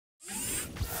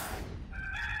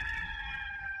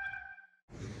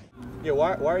Yeah,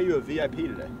 why are you a VIP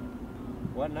today?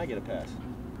 Why didn't I get a pass?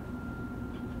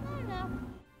 I don't know.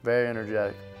 Very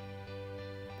energetic.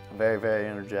 Very, very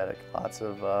energetic. Lots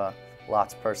of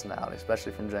personality,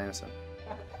 especially from Jameson.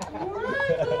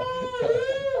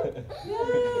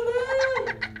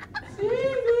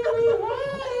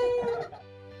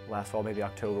 Last fall, maybe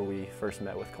October, we first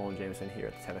met with Cole and Jameson here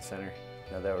at the tennis center.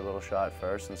 You know, they were a little shy at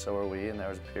first, and so were we, and there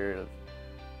was a period of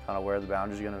kind of where the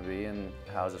boundaries are going to be and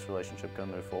how is this relationship going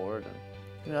to move forward. And,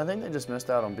 you know, I think they just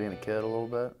missed out on being a kid a little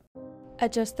bit.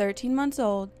 At just 13 months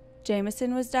old,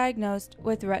 Jameson was diagnosed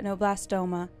with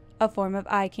retinoblastoma, a form of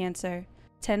eye cancer.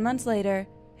 10 months later,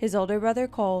 his older brother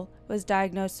Cole was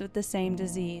diagnosed with the same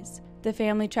disease. The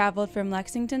family traveled from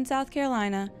Lexington, South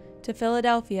Carolina to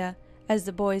Philadelphia as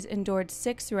the boys endured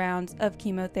 6 rounds of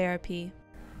chemotherapy.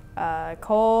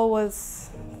 Cole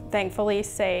was thankfully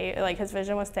saved, like his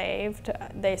vision was saved.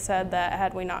 They said that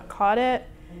had we not caught it,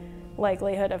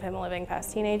 likelihood of him living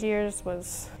past teenage years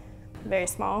was very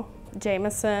small.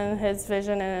 Jameson, his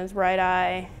vision in his right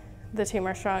eye, the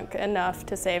tumor shrunk enough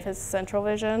to save his central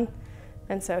vision,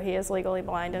 and so he is legally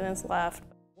blind in his left.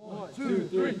 1, 2,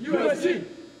 3, USC! Here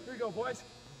we go, boys.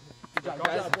 Good job,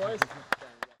 guys. Boys.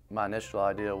 My initial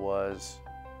idea was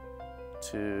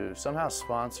to somehow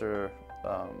sponsor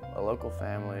a local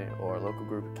family or a local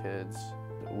group of kids.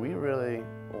 We really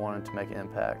wanted to make an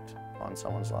impact on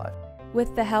someone's life.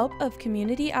 With the help of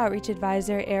Community Outreach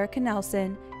Advisor Erica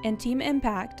Nelson and Team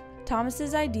Impact,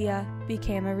 Thomas's idea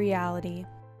became a reality.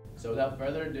 So without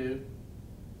further ado,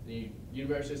 the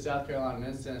University of South Carolina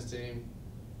men's tennis team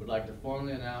would like to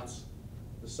formally announce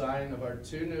the signing of our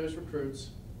 2 newest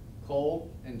recruits,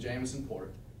 Cole and Jameson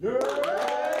Porter.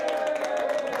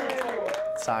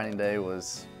 Signing day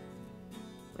was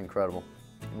incredible.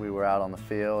 We were out on the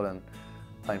field and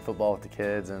playing football with the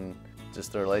kids, and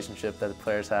just the relationship that the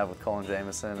players have with Cole and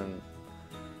Jameson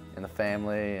and the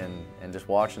family, and just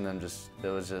watching them, it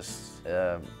was just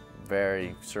a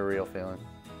very surreal feeling.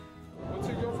 What's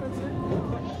your girlfriend's name?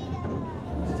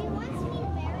 She wants me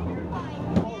to marry her,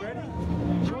 but... Already?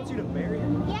 She wants you to marry her?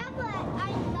 Yeah, but I'm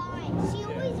not. She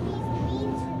always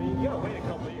mean to me. You gotta wait a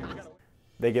couple of years.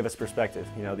 They give us perspective.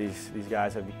 You know, these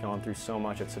guys have gone through so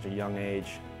much at such a young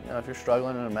age. You know, if you're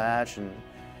struggling in a match and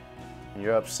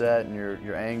you're upset and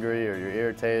you're angry or you're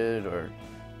irritated, or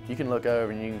you can look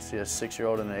over and you can see a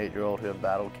 6-year-old and an 8-year-old who have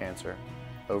battled cancer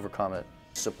overcome it,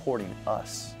 supporting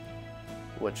us,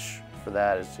 which for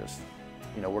that is just,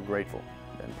 you know, we're grateful.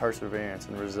 And perseverance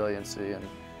and resiliency and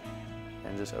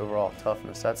just overall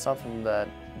toughness. That's something that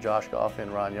Josh Goffey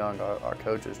and Ron Young, our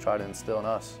coaches, try to instill in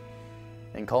us.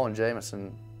 And Cole and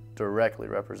Jameson directly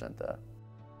represent that.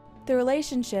 The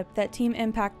relationship that Team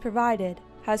Impact provided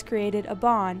has created a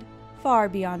bond far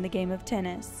beyond the game of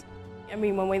tennis. I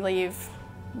mean, when we leave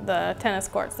the tennis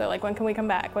courts, they're like, when can we come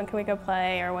back? When can we go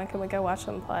play? Or when can we go watch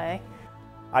them play?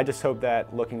 I just hope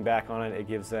that looking back on it, it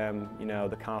gives them, you know,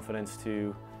 the confidence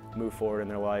to move forward in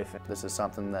their life. This is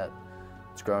something that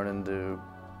has grown into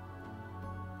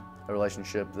a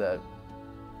relationship that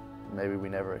maybe we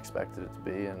never expected it to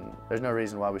be, and there's no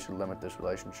reason why we should limit this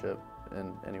relationship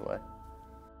in any way.